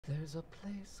There's a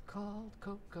place called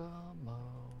Kokomo.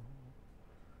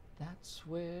 That's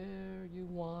where you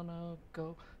wanna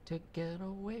go to get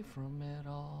away from it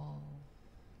all.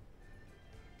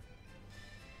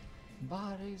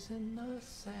 Bodies in the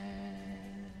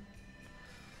sand,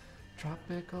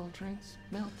 tropical drinks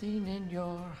melting in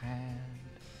your hand.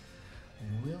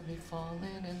 And we'll be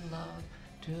falling in love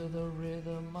to the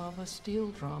rhythm of a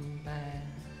steel drum band.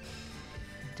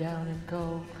 Down and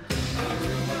go.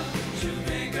 Aruba,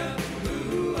 Jamaica,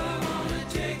 ooh, I wanna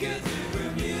take you to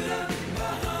Bermuda,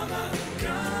 Bahama.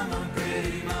 Come on,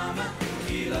 pretty mama,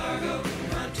 Key Largo,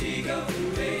 Montego,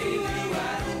 baby,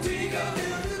 why don't we go?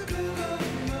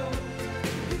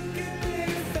 We can make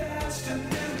it fast and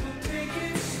then we'll take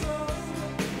it slow.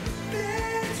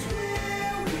 That's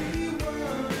where we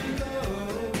wanna go.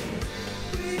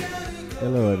 We gotta go.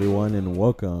 Hello, everyone, and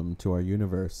welcome to our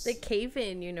universe. The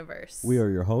CayVin Universe. We are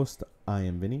your host. I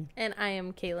am Vinny. And I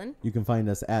am Caylin. You can find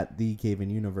us at the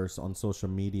CayVin Universe on social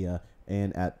media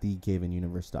and at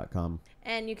thecayvinuniverse.com.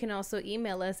 And you can also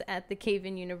email us at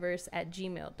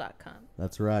thecayvinuniverse@gmail.com.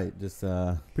 That's right. Just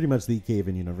pretty much the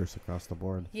CayVin Universe across the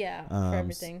board. Yeah, for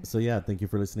everything. So yeah, thank you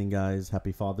for listening, guys.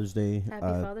 Happy Father's Day. Happy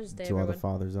Father's Day, to all the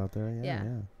everyone. fathers out there.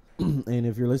 Yeah. And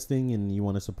if you're listening and you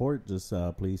want to support, just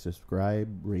please subscribe,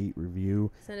 rate,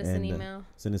 review. Send us an email.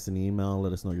 Send us an email.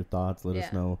 Let us know your thoughts. Let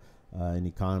us know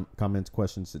any comments,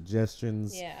 questions,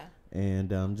 suggestions. Yeah.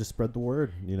 And just spread the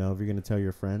word. You know, if you're going to tell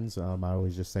your friends, I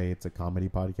always just say it's a comedy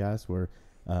podcast where,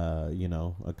 you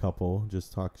know, a couple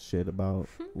just talk shit about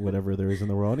whatever there is in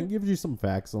the world and gives you some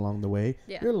facts along the way.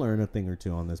 Yeah. You'll learn a thing or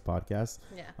two on this podcast.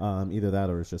 Yeah. Either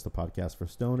that or it's just a podcast for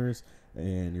stoners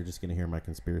and you're just going to hear my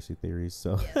conspiracy theories.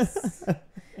 So, Yes.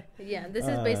 Yeah, this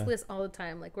is basically us all the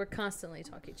time. Like, we're constantly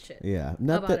talking shit. yeah.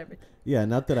 About everything. Yeah,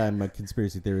 not that I'm a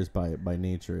conspiracy theorist by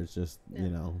nature. It's just, you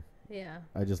know, Yeah.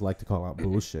 I just like to call out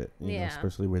bullshit, you know,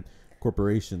 especially with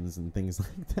corporations and things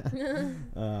like that.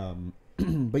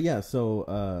 But yeah,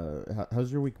 so how's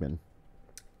your week been?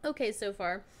 Okay, so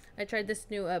far, I tried this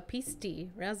new peace tea,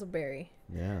 raspberry.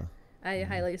 Yeah. I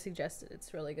highly suggest it.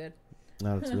 It's really good.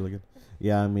 No, it's really good.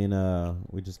 Yeah, I mean,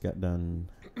 we just got done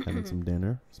having some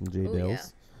dinner, some J Ooh, Dales. yeah.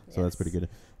 So that's pretty good.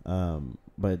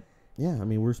 But yeah, I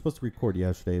mean, we were supposed to record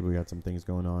yesterday, but we had some things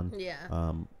going on.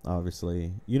 Yeah.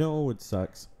 Obviously, you know what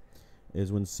sucks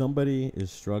is when somebody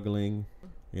is struggling.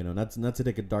 You know, not to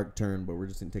take a dark turn, but we're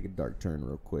just gonna take a dark turn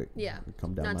real quick. Yeah.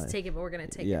 Come down. Not to take it, but we're gonna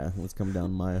take it. Yeah, let's come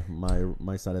down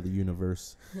my side of the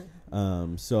universe.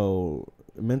 So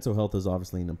mental health is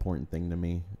obviously an important thing to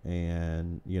me,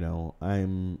 and you know,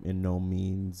 I'm in no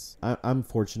means. I'm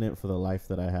fortunate for the life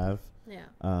that I have. Yeah.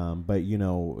 But you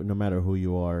know, no matter who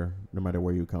you are, no matter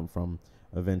where you come from,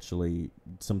 eventually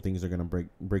some things are gonna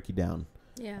break you down.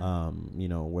 Yeah. You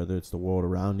know, whether it's the world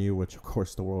around you, which of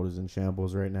course the world is in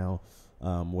shambles right now.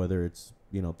 Whether it's,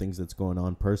 you know, things that's going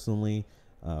on personally,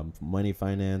 money,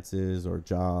 finances, or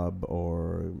job,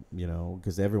 or, you know,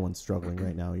 because everyone's struggling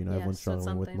right now. You know, everyone's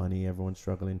struggling with money. Everyone's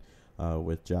struggling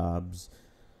with jobs.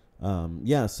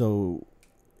 Yeah, so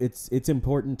it's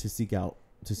important to seek out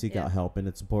help, and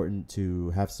it's important to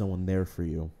have someone there for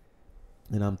you.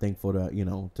 And I'm thankful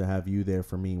to have you there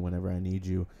for me whenever I need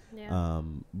you. Yeah.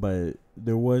 But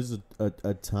there was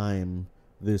a time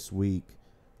this week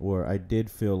where I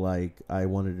did feel like I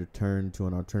wanted to turn to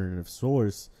an alternative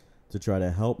source to try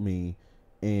to help me.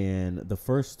 And the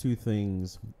first two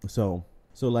things, so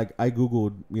like I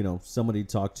Googled, you know, somebody to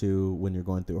talk to when you're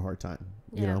going through a hard time,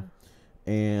 you know,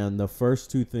 and the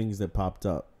first two things that popped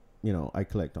up, you know, I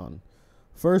clicked on.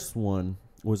 First one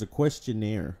was a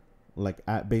questionnaire, like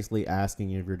basically asking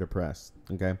if you're depressed.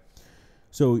 Okay.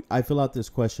 So I fill out this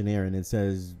questionnaire and it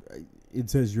says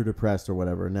you're depressed or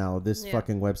whatever. Now, this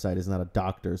fucking website is not a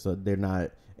doctor, so they're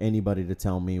not anybody to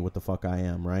tell me what the fuck I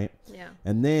am, right? Yeah.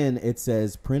 And then it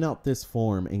says, print out this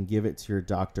form and give it to your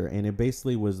doctor. And it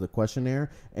basically was the questionnaire,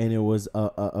 and it was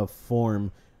a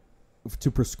form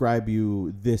to prescribe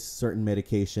you this certain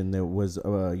medication that was,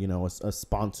 you know, a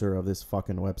sponsor of this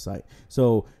fucking website.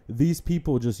 So these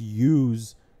people just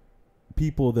use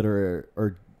people that are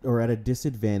at a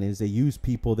disadvantage. They use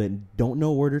people that don't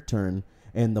know where to turn.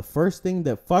 And the first thing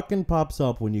that fucking pops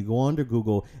up when you go onto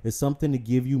Google is something to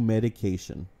give you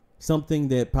medication. Something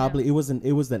that probably it was an ad.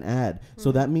 Mm-hmm.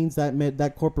 So that means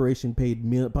that corporation paid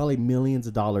probably millions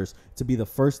of dollars to be the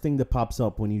first thing that pops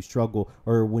up when you struggle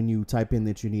or when you type in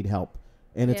that you need help.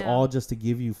 And it's all just to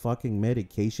give you fucking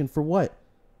medication for what?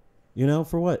 You know,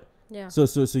 for what? Yeah.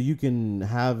 So you can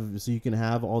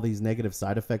have all these negative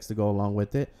side effects to go along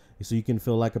with it. So you can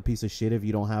feel like a piece of shit if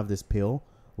you don't have this pill.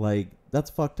 Like, that's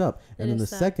fucked up. And then the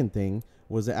second thing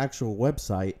was the actual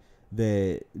website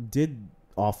that did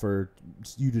offer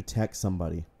you to text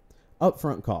somebody.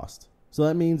 upfront cost. So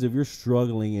that means if you're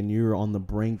struggling and you're on the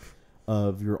brink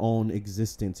of your own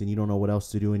existence and you don't know what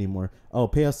else to do anymore,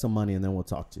 pay us some money and then we'll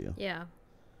talk to you. Yeah.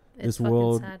 This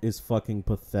world is fucking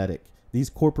pathetic. These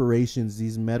corporations,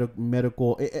 these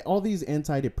medical, all these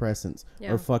antidepressants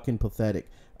are fucking pathetic.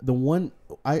 The one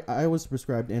I was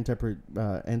prescribed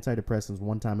antidepressants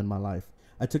one time in my life.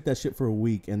 I took that shit for a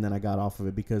week and then I got off of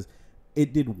it because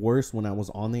it did worse when I was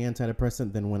on the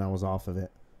antidepressant than when I was off of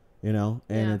it. You know,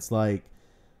 and it's like,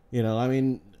 you know, I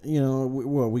mean, you know,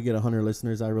 we get 100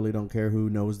 listeners. I really don't care who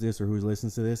knows this or who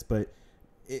listens to this, but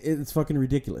it's fucking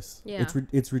ridiculous. Yeah.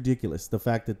 It's ridiculous. The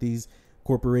fact that these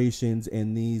corporations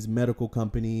and these medical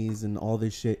companies and all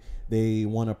this shit, they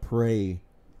want to prey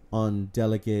on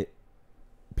delicate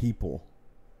people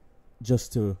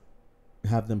just to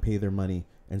have them pay their money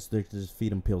and so they can just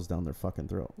feed them pills down their fucking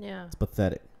throat. Yeah. It's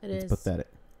pathetic. It's pathetic.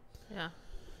 Yeah.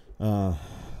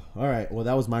 All right. Well,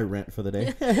 that was my rant for the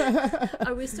day.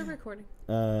 Are we still recording?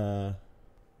 Yeah.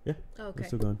 Oh, okay. We're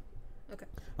still going. Okay.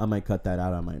 I might cut that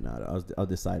out. I might not. I'll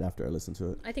decide after I listen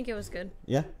to it. I think it was good.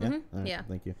 Yeah. Yeah. Mm-hmm. All right, Yeah.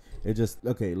 Thank you. It just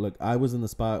okay. Look, I was in the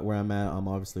spot where I'm at. I'm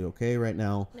obviously okay right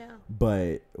now. Yeah.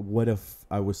 But what if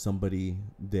I was somebody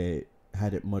that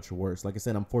had it much worse? Like I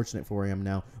said, I'm fortunate for where I am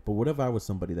now. But what if I was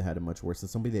somebody that had it much worse and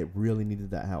somebody that really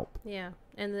needed that help? Yeah.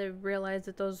 And they realized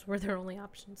that those were their only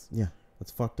options. Yeah.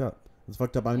 That's fucked up. It's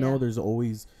fucked up. I know there's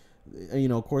always, you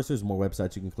know, of course there's more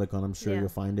websites you can click on. I'm sure you'll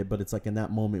find it. But it's like in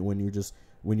that moment when you're just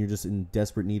in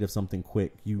desperate need of something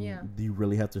quick, you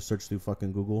really have to search through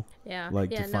fucking Google. Yeah.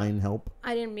 To find help.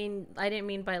 I didn't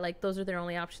mean by like those are their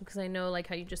only options, because I know like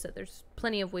how you just said there's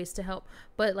plenty of ways to help,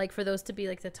 but like for those to be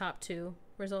like the top 2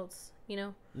 results, you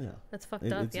know. Yeah. That's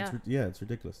fucked up. It's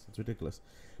ridiculous. It's ridiculous.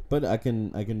 But I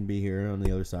can be here on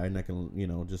the other side and I can, you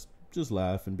know, just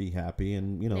laugh and be happy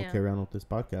and, you know, carry on with this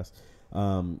podcast.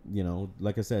 You know,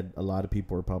 like I said, a lot of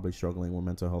people are probably struggling with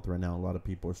mental health right now. A lot of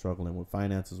people are struggling with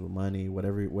finances, with money,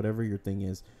 whatever your thing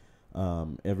is.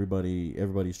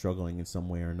 Everybody's struggling in some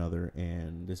way or another,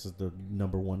 and this is the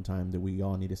number one time that we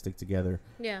all need to stick together.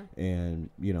 Yeah. And,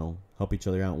 you know, help each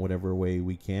other out in whatever way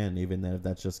we can, even if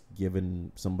that's just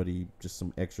giving somebody just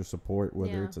some extra support,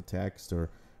 whether it's a text or,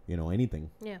 you know, anything.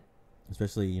 Yeah.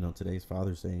 Especially, you know, today's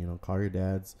Father's Day, you know, call your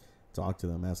dads. Talk to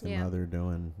them, ask them how they're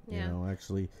doing. You know,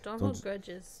 actually don't hold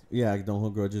grudges. Yeah, don't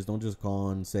hold grudges. Don't just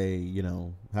call and say, you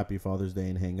know, Happy Father's Day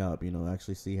and hang up. You know,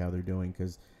 actually see how they're doing,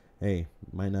 because hey,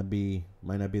 might not be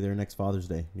their next Father's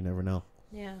Day. You never know.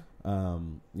 Yeah.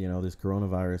 You know, this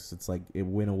coronavirus, it's like it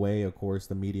went away. Of course,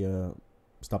 the media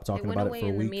stopped talking about it for a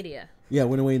week. The media. Yeah, it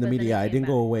went away in the media. I didn't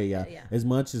go away. Yeah. As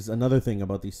much as another thing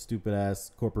about these stupid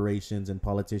ass corporations and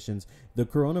politicians, the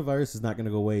coronavirus is not going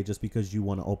to go away just because you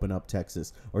want to open up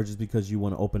Texas or just because you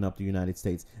want to open up the United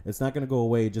States. It's not going to go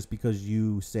away just because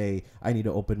you say, I need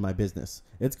to open my business.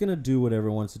 It's going to do whatever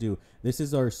it wants to do. This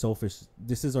is our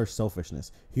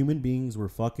selfishness. Human beings were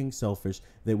fucking selfish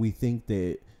that we think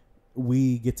that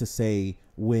we get to say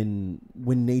when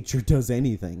nature does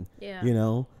anything. Yeah. You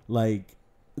know, like,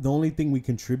 the only thing we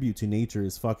contribute to nature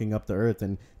is fucking up the earth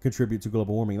and contribute to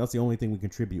global warming. That's the only thing we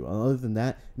contribute. Other than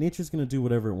that, nature's going to do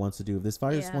whatever it wants to do. If this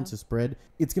virus wants to spread,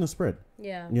 it's going to spread.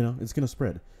 Yeah. You know, it's going to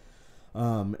spread.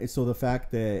 So the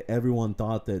fact that everyone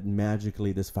thought that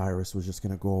magically this virus was just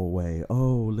going to go away.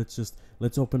 Oh,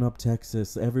 let's open up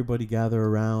Texas. Everybody gather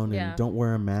around and don't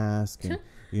wear a mask. And,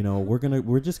 you know,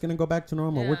 we're just going to go back to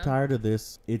normal. Yeah. We're tired of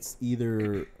this. It's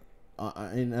either...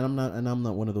 and I'm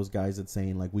not one of those guys that's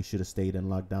saying like we should have stayed in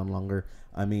lockdown longer.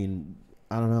 I mean,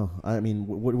 I don't know. I mean,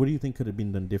 what do you think could have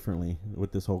been done differently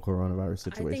with this whole coronavirus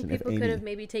situation? I think people could have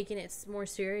maybe taken it more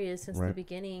serious since the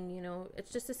beginning. You know,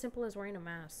 it's just as simple as wearing a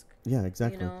mask. Yeah,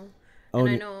 exactly. You know,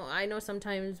 and I know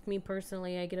sometimes me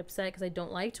personally, I get upset because I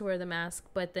don't like to wear the mask.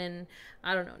 But then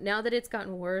I don't know. Now that it's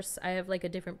gotten worse, I have like a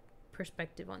different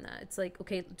perspective on that. It's like,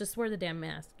 okay, just wear the damn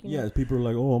mask. You know? People are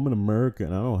like, oh, I'm an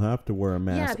American, I don't have to wear a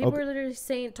mask. Yeah, people are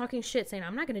literally talking shit, saying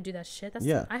I'm not going to do that shit.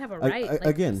 I have a right.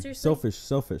 Again, selfish.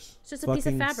 It's just a piece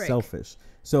of fabric. Selfish.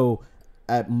 So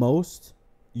at most,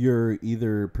 you're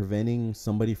either preventing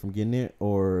somebody from getting it,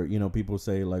 or, you know, people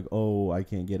say like, oh, I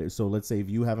can't get it. So let's say if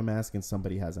you have a mask and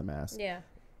somebody has a mask. Yeah.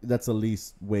 That's the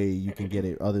least way you can get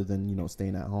it, other than, you know,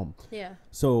 staying at home. Yeah.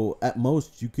 So at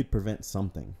most you could prevent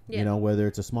something. Yeah. You know, whether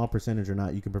it's a small percentage or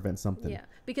not, you can prevent something. Yeah.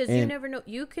 Because you never know.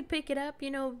 You could pick it up,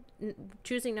 you know,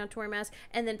 choosing not to wear a mask,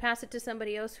 and then pass it to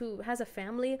somebody else who has a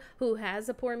family who has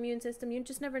a poor immune system. You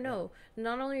just never know.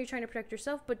 Not only are you trying to protect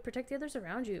yourself, but protect the others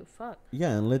around you. Fuck.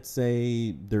 Yeah, and let's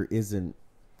say there isn't,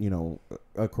 you know,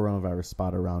 a coronavirus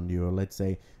spot around you, or let's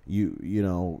say you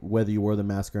know, whether you wore the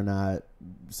mask or not,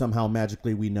 somehow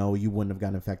magically we know you wouldn't have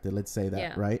gotten infected. Let's say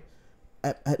that, right?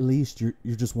 at least you're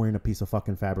just wearing a piece of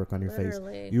fucking fabric on your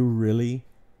Literally. face. You really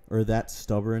are that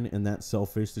stubborn and that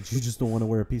selfish that you just don't want to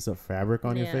wear a piece of fabric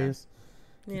on your face?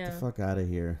 Get the fuck out of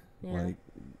here. Yeah. Like,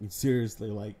 seriously,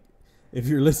 like, if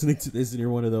you're listening to this and you're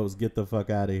one of those, get the fuck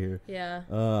out of here. Yeah.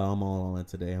 I'm all on it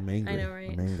today. I'm angry. I know, right?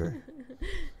 I'm angry.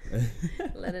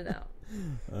 Let it out.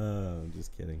 I'm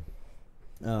just kidding.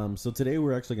 So today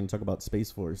we're actually going to talk about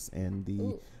Space Force and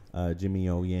the Jimmy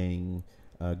O Yang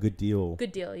Good Deal.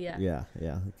 Good Deal, yeah.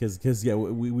 Yeah. Because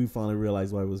we finally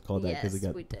realized why it was called that. Yes,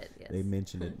 we did. Yes. They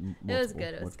mentioned it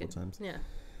multiple times. Yeah.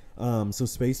 So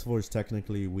Space Force,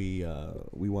 technically, we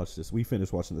watched this. We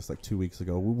finished watching this like 2 weeks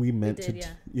ago. We meant to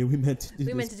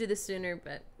do this sooner,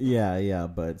 but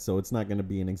but so it's not going to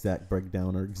be an exact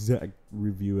breakdown or exact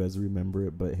review as we remember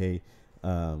it. But hey,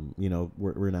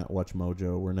 we're not Watch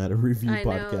Mojo. We're not a review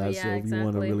podcast. So if you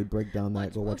want to really break down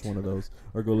that, go watch one of those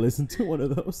or go listen to one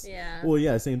of those. Yeah. Well,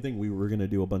 yeah, same thing. We were going to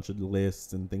do a bunch of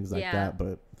lists and things like that,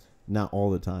 but not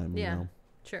all the time. Yeah. You know?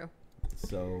 True.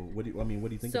 So what do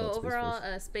you think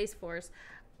about Space Force?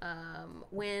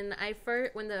 When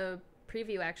the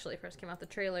preview actually first came out, the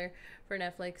trailer for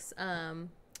Netflix,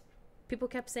 people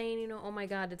kept saying, oh my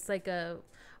God, it's like a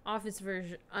office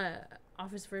version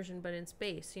but in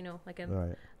space,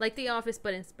 like The Office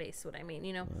but in space. What I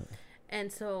mean, Right.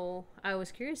 And so I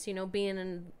was curious,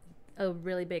 being a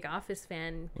really big Office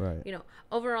fan, right.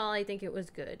 Overall I think it was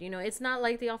good. It's not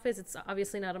like The Office, it's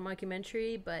obviously not a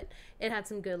mockumentary, but it had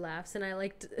some good laughs, and I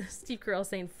liked Steve Carell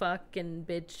saying fuck and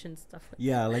bitch and stuff like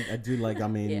that. I do like I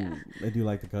do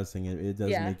like the cussing. It does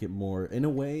make it more, in a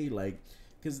way, like,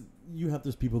 because you have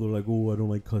those people that are like, oh, I don't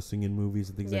like cussing in movies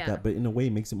and things like that, but in a way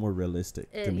it makes it more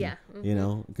realistic to me.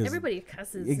 Because everybody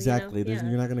cusses. Exactly. You're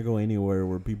not going to go anywhere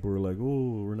where people are like,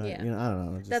 oh, we're not, I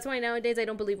don't know. That's why nowadays I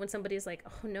don't believe when somebody's like,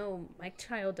 oh no, my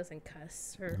child doesn't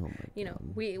cuss, or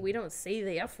we don't say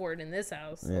the F word in this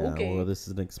house. Okay. Well, this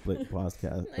is an explicit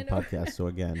podcast, so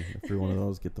again, if you're one of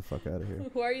those, get the fuck out of here.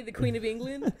 Who are you, the Queen of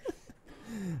England?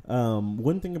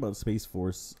 One thing about Space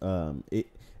Force,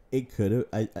 it could have.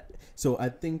 I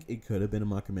think it could have been a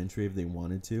mockumentary if they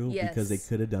wanted to, because they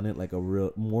could have done it like a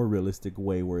more realistic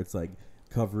way, where it's like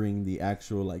covering the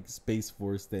actual like Space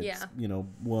Force. That's in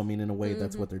a way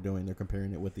that's what they're doing. They're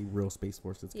comparing it with the real Space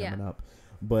Force that's coming up.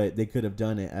 But they could have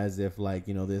done it as if like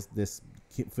this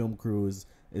film crew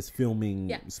is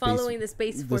filming following the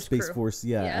Space Force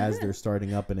as they're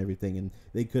starting up and everything, and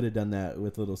they could have done that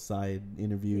with little side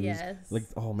interviews, like,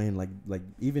 oh man, like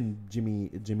even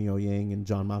Jimmy O Yang and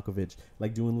John Malkovich,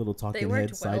 like doing little talking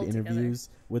head side interviews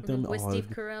with them with Steve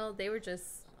Carell. They were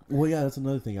just that's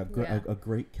another thing. A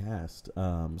great cast.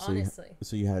 Honestly.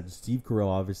 So you had Steve Carell,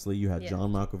 obviously. You had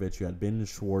John Malkovich. You had Ben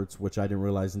Schwartz, which I didn't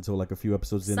realize until like a few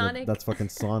episodes in. That's fucking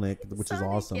Sonic, which is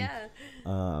awesome. Yeah.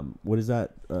 What is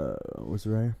that? What's the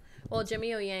right? Well,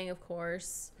 Jimmy O Yang, of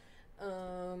course.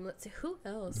 Let's see, who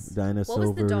else? Dinah Silvers.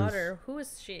 What was the daughter? Who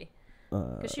was she?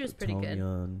 Because she was pretty good.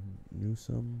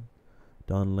 Newsom.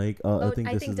 Don Lake. I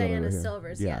think Diana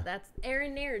Silvers. Yeah, that's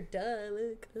Aaron Nair.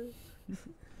 Duh.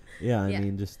 Yeah, I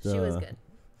mean, just she was good.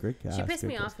 Great cast. She pissed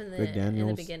me off in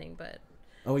the beginning, but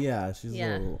oh yeah, she's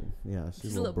a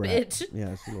little brat. Bitch.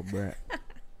 Yeah, she's a little brat.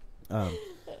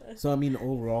 So I mean,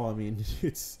 overall, I mean,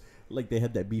 it's like they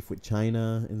had that beef with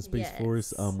China in Space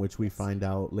Force, which we find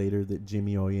out later that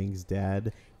Jimmy O Yang's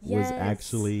dad was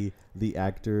actually the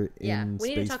actor in Space Force.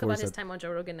 We need to talk about his time on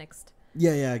Joe Rogan next.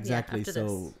 Yeah, exactly.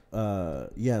 So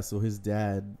so his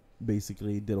dad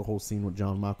basically did a whole scene with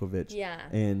John Malkovich. Yeah.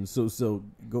 And so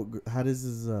go how does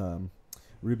his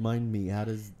remind me, how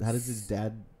does his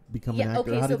dad become an actor?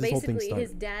 Okay, how so did this whole thing basically start?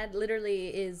 his dad literally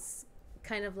is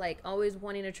kind of like always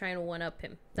wanting to try and one up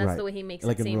him. That's the way he makes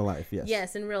like it seem. Like in real life, yes.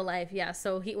 Yes, in real life, yeah.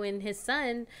 So when his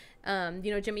son,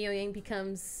 Jimmy O Yang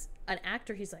becomes an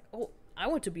actor, he's like, oh, I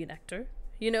want to be an actor.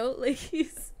 Like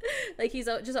he's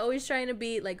just always trying to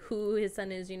be like who his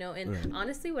son is, and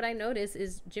honestly what I notice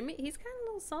is Jimmy, he's kind of a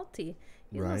little salty.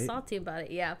 He's a little salty about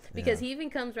it, because he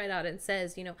even comes right out and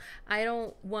says, I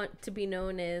don't want to be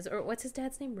known as, or what's his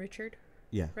dad's name, Richard?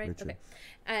 Yeah, right. Richard. Okay.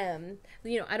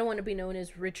 I don't want to be known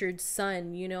as Richard's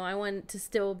son. I want to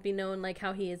still be known like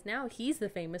how he is now. He's the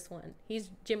famous one. He's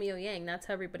Jimmy O Yang. That's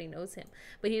how everybody knows him.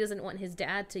 But he doesn't want his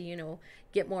dad to,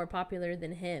 get more popular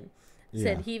than him.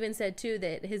 He even said too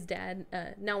that his dad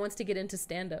now wants to get into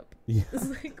stand-up. Yeah. It's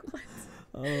like, what?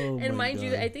 Oh, and mind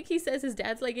you, I think he says his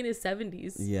dad's like in his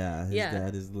 70s. Yeah, his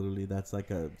dad is literally, that's like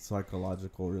a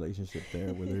psychological relationship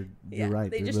there where they're you're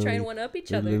right. They just try and one up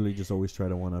each other. They literally just always try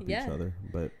to one up each other.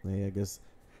 But hey, I guess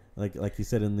like you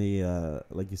said in the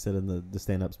the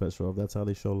stand-up special, that's how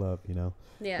they show love,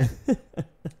 Yeah.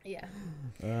 Yeah.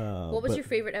 What was your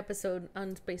favorite episode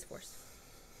on Space Force?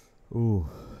 Ooh.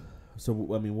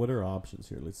 So I mean, what are options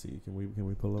here? Let's see. Can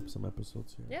we pull up some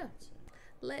episodes here? Yeah.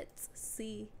 Let's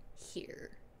see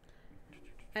here.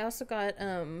 I also got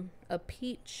a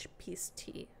peach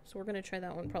tea, so we're gonna try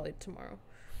that one probably tomorrow.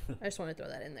 I just want to throw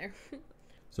that in there.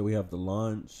 So we have the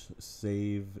launch,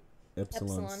 save,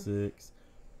 Epsilon 6,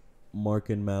 Mark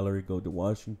and Mallory go to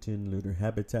Washington, lunar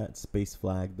habitat, space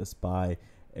flag, the spy,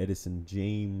 Edison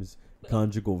James,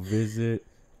 conjugal visit.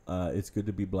 It's good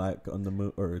to be black on the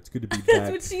moon, or it's good to be back.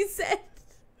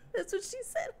 That's what she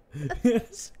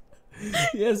said.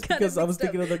 Yes, because I was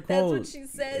thinking of the quote. That's what she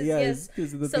says. Yeah, yes.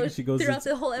 Because the so thing she goes throughout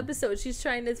the whole episode, she's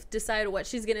trying to decide what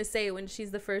she's gonna say when she's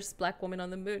the first black woman on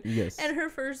the moon. Yes. And her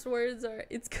first words are,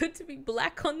 "It's good to be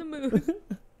black on the moon."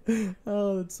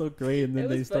 Oh, that's so great. And then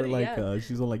they start funny,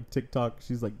 she's on like TikTok.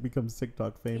 She's like becomes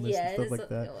TikTok famous and stuff like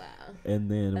that. Wow. And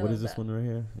then what is this one right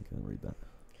here? I can't read that.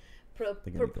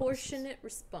 Proportionate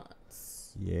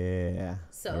response. Yeah.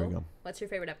 So, there we go. What's your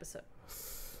favorite episode?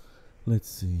 Let's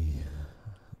see.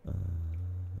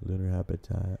 Lunar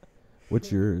habitat.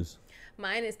 What's yours?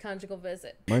 Mine is conjugal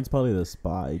visit. Mine's probably the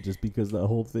spy, just because the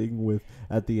whole thing with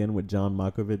at the end with John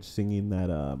Malkovich singing that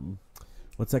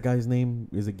what's that guy's name?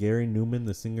 Is it Gary Newman,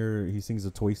 the singer? He sings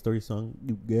a Toy Story song.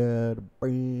 You got a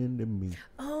friend in me.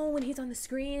 Oh, when he's on the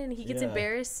screen and he gets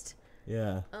embarrassed.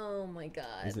 Yeah. Oh my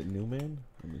God. Is it Newman?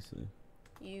 Let me see.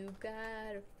 You got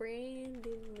a friend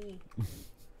in me.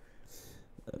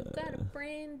 You got a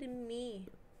friend in me.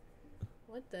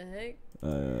 What the heck?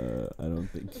 I don't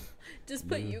think. Just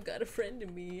put you got a friend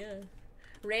in me, yeah.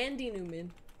 Randy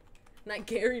Newman. Not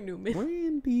Gary Newman.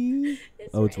 Randy.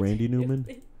 It's Randy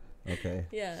Newman? Okay.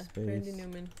 Yeah, Space, Randy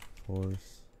Newman.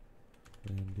 Force.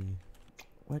 Randy.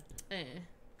 What?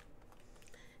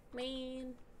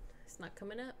 Man, it's not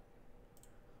coming up.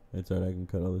 It's alright, I can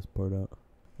cut all this part out.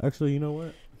 Actually, you know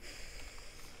what?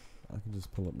 I can just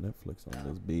pull up Netflix on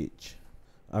this beach.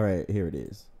 Alright, here it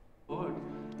is. Lord,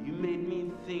 you made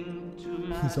me think to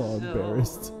myself. He's all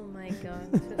embarrassed. Oh my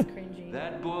God, this is cringy.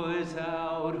 That boy's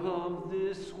out of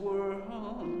this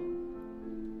world.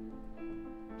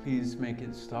 Please make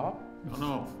it stop.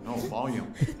 No,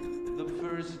 volume. The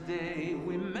first day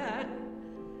we met,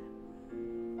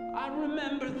 I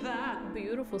remember that.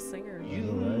 Beautiful singer. You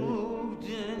moved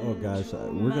in. Oh gosh,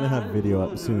 we're gonna have video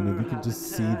up soon. If you could just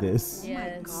see this.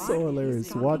 Yes. So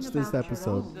hilarious. Watch this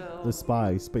episode. The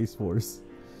Spy, Space Force.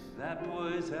 That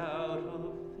boy's out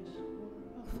of this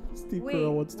world. Steve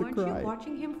Carell wants to cry. Weren't you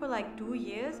watching him for like 2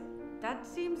 years? That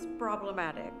seems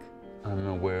problematic. I'm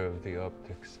aware of the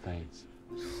optics, thanks.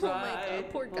 Oh my God,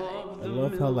 poor guy. I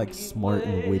love how like smart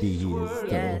and witty he is. Though.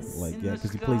 Yes. Like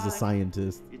because he plays a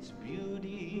scientist. Its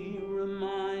beauty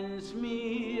reminds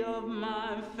me of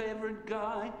my favorite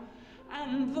guy.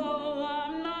 And though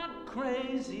I'm not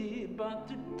crazy about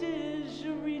the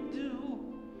didgeridoo,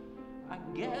 I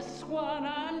guess what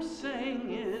I'm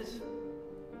saying is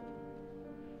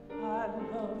I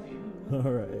love you.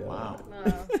 All right. Wow.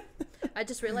 I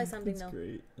just realized something though.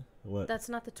 Great. What? That's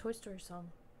not the Toy Story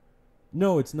song.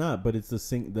 No, it's not. But it's the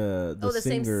singer.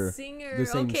 Same singer. The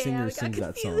same okay, singer I got sings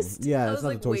that song. confused. Yeah, I it's was not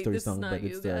like, the Toy wait, Story this is song, not but You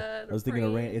it's Got I was thinking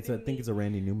of Friend I think it's a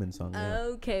Randy Newman song. Yeah.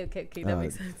 Okay, that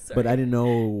makes sense. Sorry. But I didn't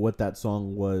know what that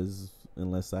song was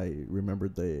unless I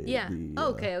remembered the. Yeah. The,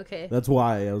 okay. That's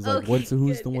why I was like, Okay,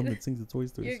 who's good, the one good. that sings the Toy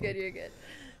Story song? You're good.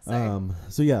 Sorry.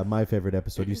 So yeah, my favorite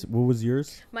episode. What was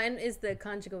yours? Mine is the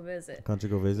conjugal visit.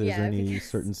 Conjugal visit. Yeah, Is there any because-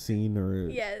 certain scene or?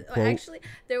 Yeah, quote? actually,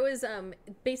 there was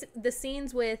the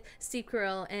scenes with Steve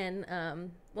Carell and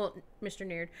Mr.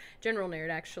 Nerd, General Nerd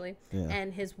actually, Yeah.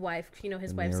 and his wife. His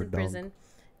The wife's nerd in prison.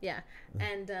 Yeah,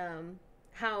 and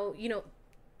how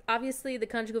obviously the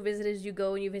conjugal visit is you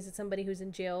go and you visit somebody who's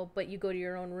in jail, but you go to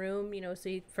your own room,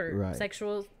 for Right.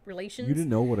 sexual relations. You didn't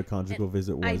know what a conjugal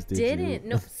visit was, I did didn't. you?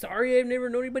 No, sorry, I've never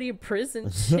known anybody in prison.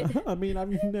 Shit. I mean, I've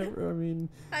never. I mean,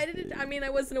 I didn't. I mean, I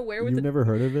wasn't aware with you've never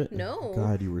heard of it? No,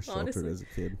 God, you were sheltered honestly. as a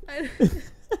kid.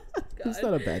 God. It's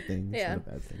not a bad thing. It's Yeah. not a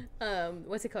bad thing.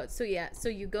 What's it called? So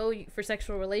you go for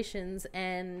sexual relations,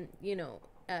 and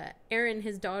Erin,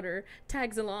 his daughter,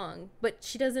 tags along, but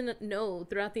she doesn't know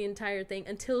throughout the entire thing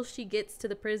until she gets to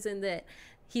the prison that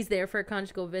he's there for a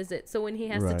conjugal visit. So when he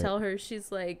has Right. to tell her, she's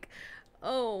like,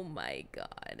 oh my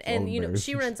God. And she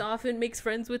embarrassing. runs off and makes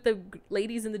friends with the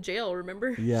ladies in the jail,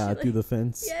 remember? Yeah, She, through the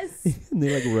fence. Yes. And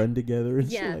they like run together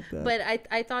and shit Yeah, like that. but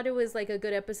I thought it was like a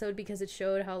good episode because it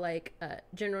showed how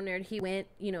General Nerd, he went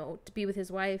to be with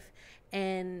his wife,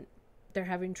 and they're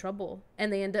having trouble,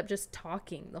 and they end up just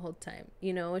talking the whole time.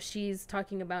 She's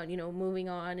talking about moving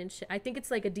on and shit. I think it's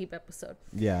like a deep episode.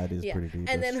 Yeah, it is pretty deep.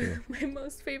 And that's then true. my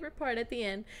most favorite part at the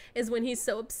end is when he's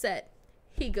so upset,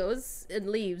 he goes and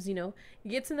leaves. He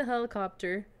gets in the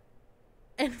helicopter,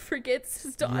 and forgets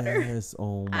his daughter. Yes.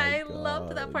 Oh my I God.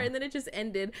 loved that part, and then it just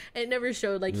ended. And it never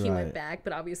showed like he went back,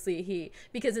 but obviously he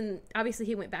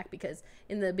went back because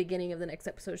in the beginning of the next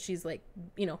episode she's like,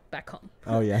 you know, back home.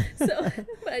 Oh yeah. So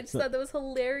but I just thought that was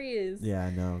hilarious. Yeah,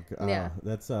 no. Yeah.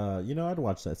 That's you know, I'd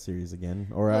watch that series again.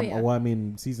 Or yeah. well, I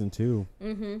mean, season 2.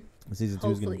 Mm-hmm. Season 2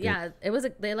 is gonna be yeah, it was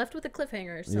they left with a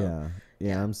cliffhanger. So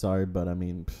yeah. I'm sorry, but I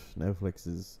mean, Netflix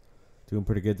is doing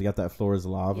pretty good. They got that Floor is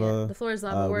Lava. Yeah, the Floor is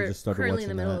Lava. We're currently in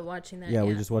the middle of watching that. Yeah,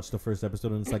 we just watched the first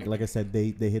episode, and it's like I said,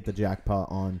 they hit the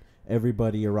jackpot on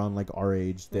everybody around like our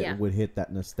age that would hit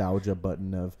that nostalgia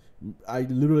button of. I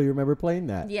literally remember playing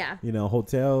that. Yeah. You know,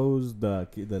 hotels, the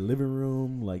living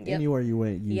room, like anywhere you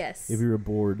went. If you were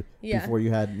bored before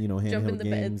you had, you know, handheld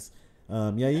games.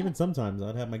 Even sometimes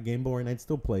I'd have my Game Boy and I'd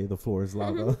still play The Floor is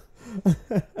Lava.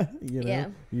 You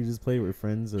know, you just play with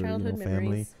friends or childhood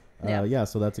family.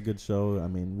 So that's a good show. I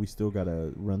mean, we still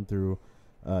gotta run through.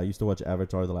 I used to watch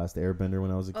Avatar: The Last Airbender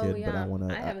when I was a kid, but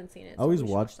I haven't seen it. I always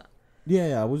watched.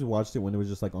 I always watched it when it was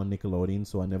just like on Nickelodeon,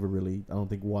 so I never really, I don't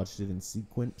think watched it in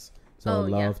sequence. So I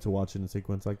love to watch it in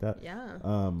sequence like that. Yeah.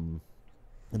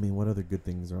 I mean, what other good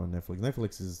things are on Netflix?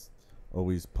 Netflix is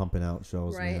always pumping out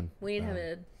shows. Right. Man. We need to have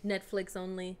a Netflix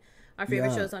only. Our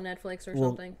favorite shows on Netflix or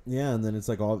something. Yeah, and then it's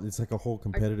like a whole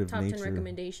competitive our top nature. 10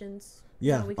 recommendations.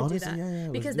 Yeah, we could honestly, do that. yeah.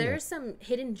 Because there's some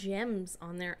hidden gems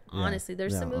on there. Honestly,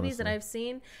 there's some movies that I've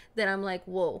seen that I'm like,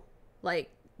 whoa, like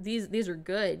these are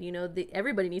good. You know,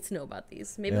 everybody needs to know about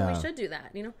these. Maybe we should do that.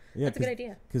 You know, that's a good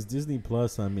idea. Because Disney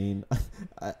Plus, I mean,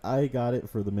 I got it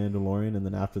for The Mandalorian, and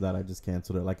then after that, I just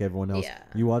canceled it like everyone else. Yeah.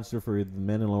 You watched it for The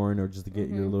Mandalorian or just to get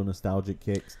your little nostalgic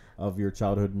kicks of your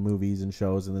childhood movies and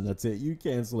shows, and then that's it. You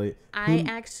cancel it.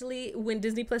 Actually, when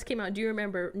Disney Plus came out, do you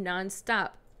remember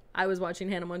nonstop? I was watching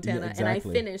Hannah Montana, and I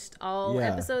finished all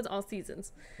episodes, all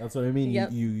seasons. That's what I mean.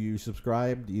 Yep. You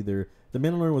subscribed either. The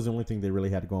Mandalorian was the only thing they really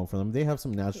had going for them. They have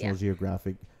some National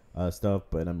Geographic stuff,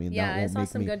 but I mean, I saw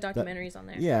some good documentaries on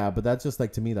there. Yeah, but that's just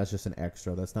like, to me, that's just an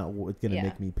extra. That's not what's gonna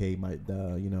make me pay my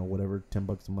whatever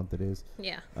 $10 a month it is.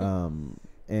 Yeah.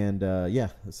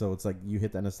 So it's like you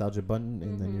hit that nostalgia button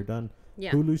and then you're done.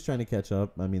 Yeah. Hulu's trying to catch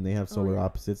up. I mean, they have Solar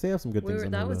Opposites. They have some good things.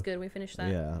 That was good. We finished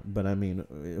that. Yeah, but I mean,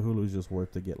 Hulu's just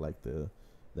worth to get like the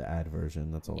ad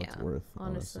version. That's all it's worth.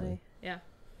 Honestly. Yeah.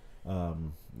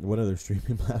 What other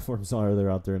streaming platforms are there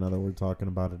out there now that we're talking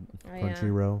about it?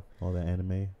 Crunchyroll, all the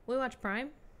anime. We watch Prime.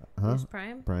 Huh? Use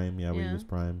Prime. Prime, we use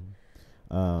Prime.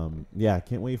 I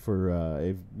can't wait for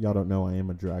if y'all don't know, I am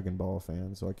a Dragon Ball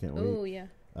fan, so I can't wait. Oh yeah.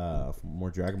 For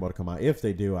more Dragon Ball to come out. If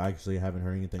they do, I actually haven't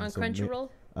heard anything. On Crunchyroll?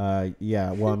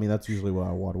 Well, I mean, that's usually what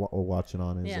I watch it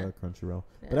on is Crunchyroll.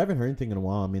 Yeah. But I haven't heard anything in a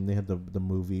while. I mean, they had the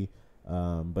movie.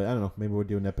 But I don't know. Maybe we'll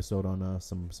do an episode on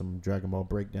some Dragon Ball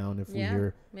breakdown if we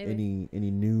hear any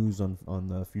news on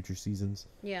the future seasons.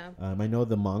 Yeah. I know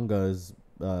the manga is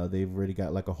they've already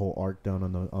got like a whole arc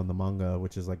done on the manga,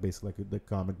 which is like basically like the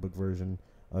comic book version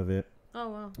of it. Oh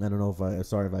wow. I don't know if I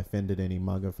offended any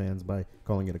manga fans by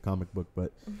calling it a comic book,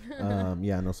 but I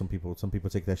know some people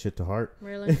take that shit to heart.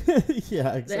 Really?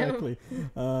 Yeah, exactly.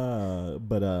 So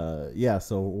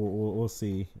we'll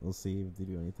see if they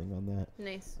do anything on that.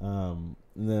 Nice.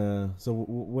 So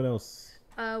what else?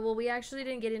 Well, we actually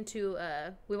didn't get into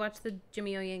we watched the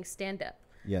Jimmy O Yang stand up.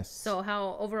 Yes. So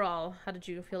how did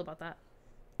you feel about that?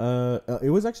 It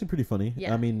was actually pretty funny.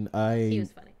 Yeah. I mean, he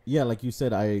was funny. Yeah, like you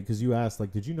said, because you asked,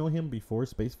 like, did you know him before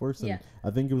Space Force? And I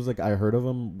think it was like I heard of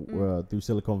him through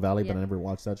Silicon Valley, but I never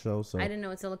watched that show. So I didn't know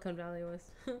what Silicon Valley was.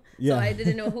 So I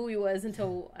didn't know who he was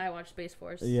until I watched Space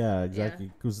Force. Yeah,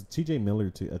 exactly. Because T.J. Miller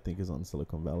too, I think, is on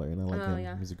Silicon Valley, and I like him.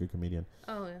 Yeah. He's a good comedian.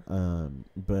 Oh yeah.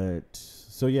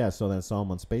 So then I saw him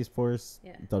on Space Force.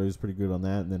 Yeah. Thought he was pretty good on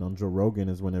that, and then on Joe Rogan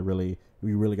is when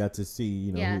we really got to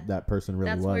see who that person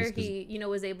really was. That's where he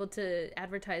was able to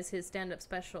advertise his stand-up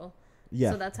special.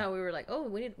 Yeah. So that's how we were like, oh,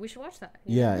 we should watch that.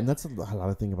 Yeah, and that's a lot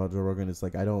of thing about Joe Rogan. It's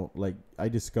like I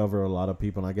discover a lot of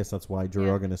people, and I guess that's why Joe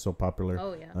Rogan is so popular.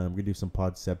 Oh yeah. We're gonna do some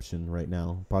podception right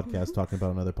now, podcast talking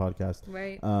about another podcast.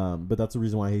 Right. But that's the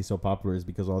reason why he's so popular is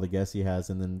because all the guests he has,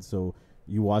 and then so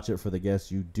you watch it for the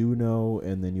guests you do know,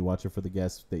 and then you watch it for the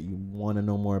guests that you want to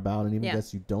know more about, and even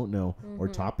guests you don't know or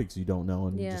topics you don't know,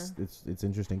 and just it's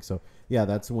interesting. So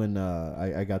that's when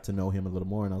I got to know him a little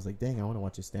more, and I was like, dang, I want to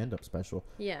watch his stand-up special.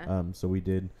 Yeah. So we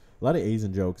did a lot of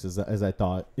Asian jokes as I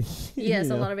thought.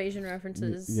 Yes, a lot of Asian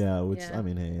references. Yeah, which I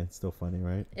mean, hey, it's still funny,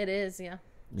 right? It is, yeah.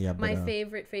 Yeah, but, my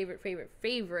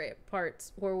favorite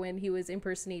parts were when he was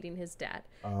impersonating his dad.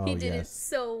 Oh, he did it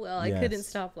so well. I couldn't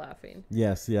stop laughing.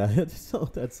 Yes, yeah.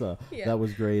 So that's that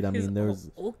was great. I mean,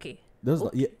 there's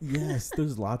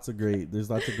lots of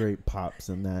great pops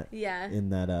in that. Yeah. In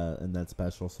that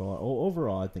special. So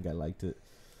overall, I think I liked it.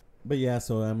 But yeah,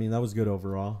 so I mean that was good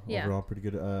overall. Yeah. Overall, pretty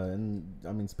good. And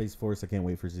I mean Space Force. I can't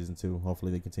wait for season 2.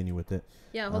 Hopefully they continue with it.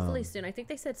 Yeah, hopefully soon. I think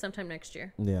they said sometime next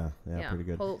year. Yeah, pretty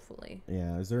good. Hopefully.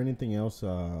 Yeah. Is there anything else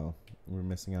we're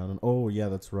missing out on? Oh yeah,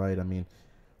 that's right. I mean,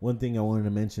 one thing I wanted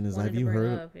to mention is have you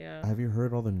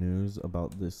heard all the news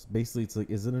about this? Basically, it's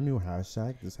like, is it a new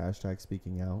hashtag? This hashtag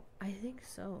speaking out. I think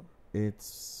so.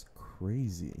 It's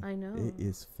crazy. I know. It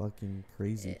is fucking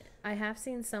crazy. I have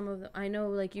seen some of the, I know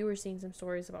like you were seeing some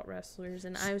stories about wrestlers,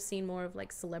 and I've seen more of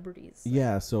like celebrities.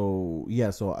 Yeah, so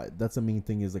that's the main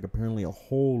thing is like apparently a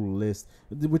whole list,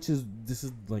 which is, this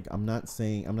is like, I'm not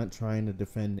trying to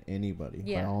defend anybody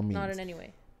by all means. Not in any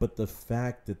way. But the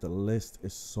fact that the list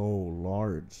is so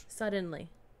large. Suddenly.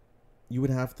 You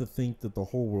would have to think that the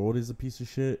whole world is a piece of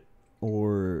shit,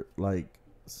 or like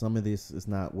some of this is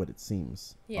not what it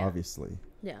seems, obviously.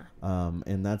 Yeah.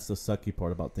 And that's the sucky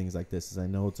part about things like this is I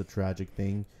know it's a tragic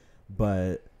thing,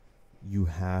 but you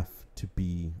have to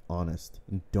be honest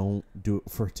and don't do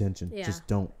it for attention. Yeah. Just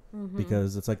don't. Mm-hmm.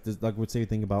 Because it's like this, like we say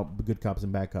thing about good cops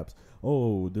and bad cops.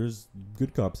 Oh, there's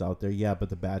good cops out there, yeah, but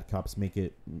the bad cops make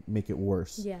it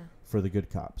worse for the good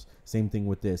cops. Same thing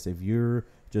with this. If you're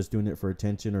just doing it for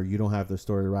attention, or you don't have the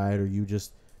story right, or you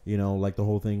just, you know, like the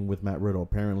whole thing with Matt Riddle.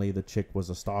 Apparently the chick was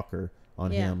a stalker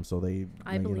on him, so they,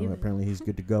 apparently he's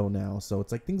good to go now. So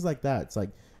it's like things like that. It's like,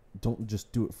 don't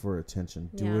just do it for attention.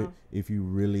 Do it if you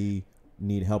really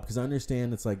need help. Because I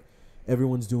understand it's like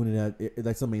everyone's doing it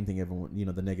that's the main thing. Everyone, you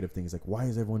know, the negative thing is like, why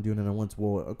is everyone doing it at once?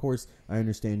 Well, of course I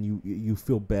understand you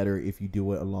feel better if you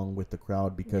do it along with the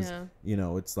crowd, because you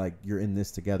know, it's like you're in this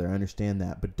together. I understand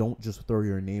that, but don't just throw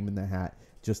your name in the hat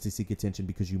just to seek attention,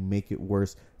 because you make it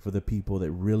worse for the people that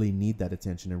really need that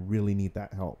attention and really need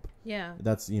that help. Yeah,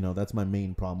 that's, you know, that's my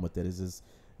main problem with it is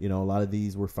you know, a lot of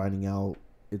these we're finding out,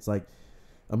 it's like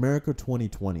America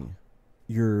 2020,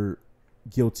 you're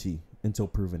guilty until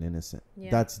proven innocent.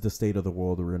 That's the state of the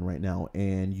world we're in right now,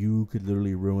 and you could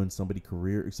literally ruin somebody's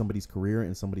career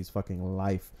and somebody's fucking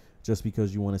life just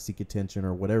because you want to seek attention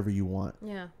or whatever you want.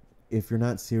 If you're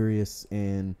not serious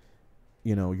and,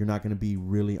 you know, you're not going to be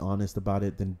really honest about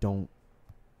it, then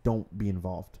don't be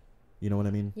involved. You know what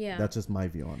I mean? Yeah. That's just my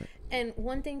view on it. And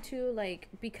one thing too, like,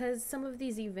 because some of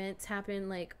these events happen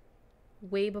like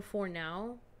way before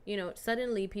now, you know,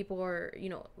 suddenly people are, you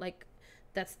know, like,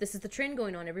 this is the trend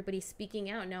going on. Everybody's speaking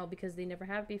out now because they never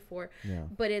have before.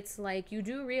 But it's like, you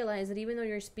do realize that even though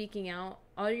you're speaking out,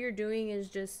 all you're doing is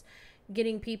just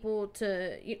getting people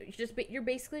to, you're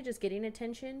basically just getting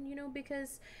attention, you know,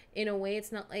 because in a way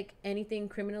it's not like anything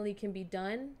criminally can be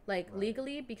done like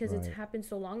legally, because it's happened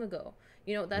so long ago.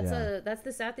 You know, that's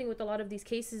the sad thing with a lot of these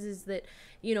cases is that,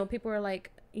 you know, people are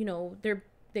like, you know,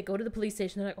 they go to the police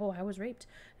station, they're like, oh, I was raped.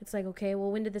 It's like, okay,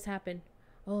 well, when did this happen?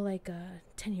 Oh, like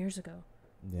 10 years ago.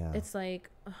 Yeah. It's like,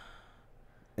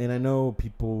 and I know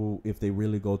people, if they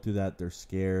really go through that, they're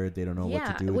scared. They don't know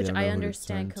what to do. Which I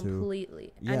understand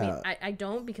completely. I mean, I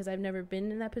don't, because I've never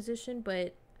been in that position,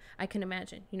 but I can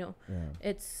imagine, you know,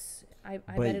 it's, I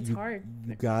bet it's hard.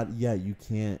 You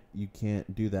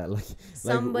can't do that. Like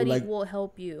somebody will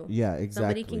help you. Yeah,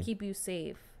 exactly. Somebody can keep you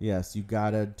safe. Yes, you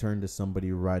gotta turn to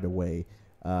somebody right away.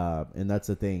 And that's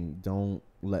the thing. Don't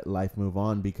let life move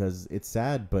on, because it's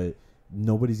sad, but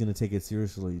nobody's going to take it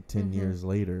seriously 10 years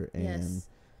later. And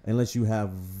unless you have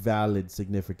valid,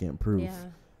 significant proof,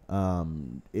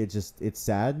 it's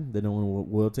sad that no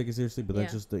one will take it seriously, but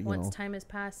that's just the, once time has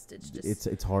passed, it's just,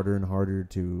 it's harder and harder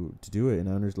to do it.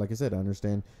 And like I said, I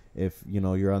understand if, you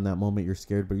know, you're on that moment, you're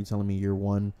scared, but you're telling me you're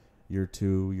 1, you're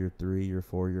 2, you're 3, you're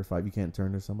 4, you're 5, you can't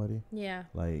turn to somebody.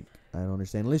 Like, I don't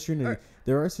understand. Unless you're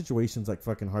there are situations like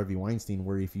fucking Harvey Weinstein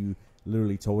where if you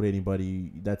literally told anybody,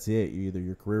 that's it. Either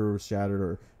your career was shattered,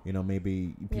 or, you know,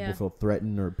 maybe people feel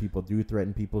threatened, or people do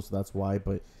threaten people, so that's why.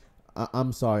 But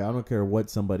I'm sorry, I don't care what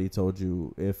somebody told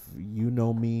you. If you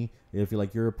know me, if you're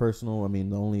like, you're a personal, I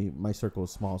mean, my circle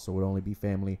is small, so it would only be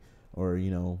family, or,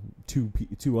 you know,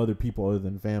 two other people other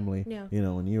than family, you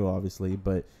know, and you obviously.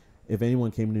 But if anyone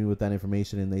came to me with that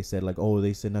information and they said like, oh,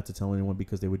 they said not to tell anyone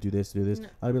because they would do this,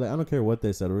 I'd be like, I don't care what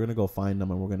they said. We're going to go find them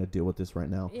and we're going to deal with this right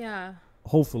now. Yeah.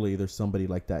 Hopefully there's somebody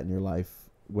like that in your life,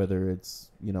 whether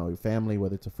it's, you know, your family,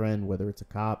 whether it's a friend, whether it's a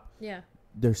cop. Yeah.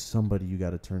 There's somebody you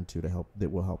got to turn to help,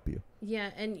 that will help you.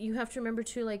 Yeah. And you have to remember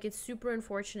too, like, it's super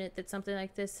unfortunate that something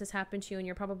like this has happened to you, and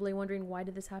you're probably wondering, why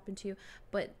did this happen to you?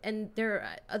 And there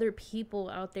are other people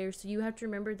out there. So you have to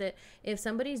remember that if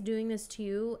somebody's doing this to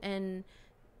you, and,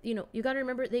 you know, you got to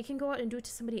remember they can go out and do it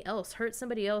to somebody else, hurt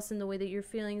somebody else in the way that you're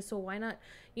feeling. So why not,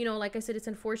 you know, like I said, it's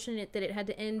unfortunate that it had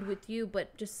to end with you,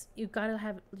 but just, you got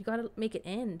to make it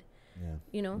end. Yeah.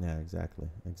 You know? Yeah, exactly.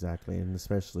 And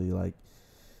especially like,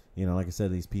 you know, like I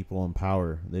said, these people in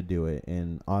power that do it,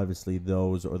 and obviously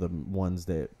those are the ones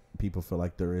that people feel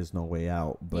like there is no way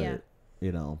out. But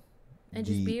you know, and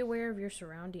just be aware of your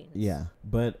surroundings. Yeah,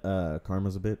 but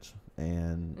karma's a bitch,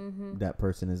 and that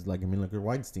person is like, I mean, look at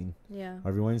Weinstein. Yeah,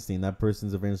 Harvey Weinstein. That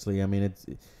person's eventually. I mean,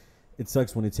 it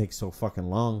sucks when it takes so fucking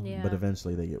long, but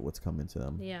eventually they get what's coming to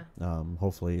them. Yeah.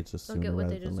 Hopefully it's just sooner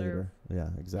rather than later. Yeah,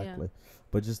 exactly. Yeah.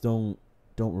 But just don't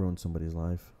ruin somebody's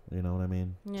life. You know what I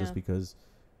mean? Yeah. Just because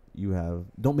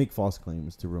don't make false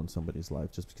claims to ruin somebody's life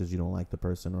just because you don't like the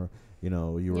person, or you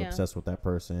know you were obsessed with that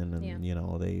person, and you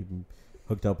know they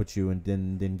hooked up with you and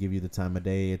didn't give you the time of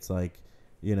day. It's like,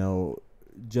 you know,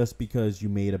 just because you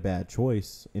made a bad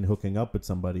choice in hooking up with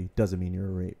somebody doesn't mean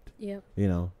you're raped. Yep. You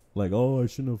know, like, oh, I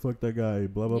shouldn't have fucked that guy,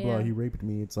 blah blah blah, he raped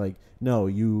me. It's like, no,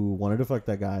 you wanted to fuck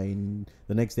that guy, and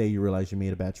the next day you realize you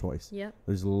made a bad choice. Yep.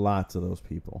 There's lots of those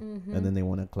people, and then they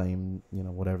want to claim, you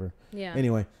know, whatever. Yeah.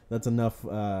 Anyway, that's enough.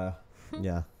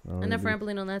 Enough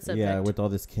rambling on that subject. Yeah, with all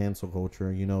this cancel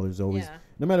culture, you know, there's always,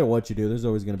 no matter what you do, there's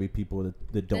always going to be people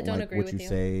that don't like what you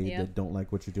say, that don't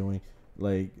like what you're doing.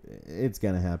 Like, it's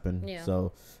going to happen. Yeah.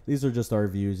 So these are just our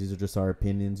views. These are just our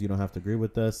opinions. You don't have to agree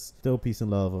with us. Still peace and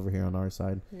love over here on our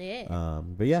side. Yeah.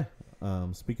 But yeah,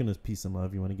 speaking of peace and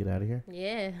love, you want to get out of here?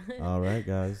 Yeah. All right,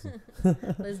 guys.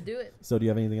 Let's do it. So do you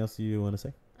have anything else you want to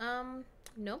say?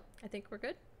 No, I think we're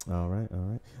good. All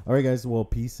right, guys. Well,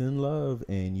 peace and love,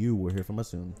 and you will hear from us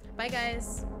soon. Bye,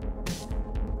 guys.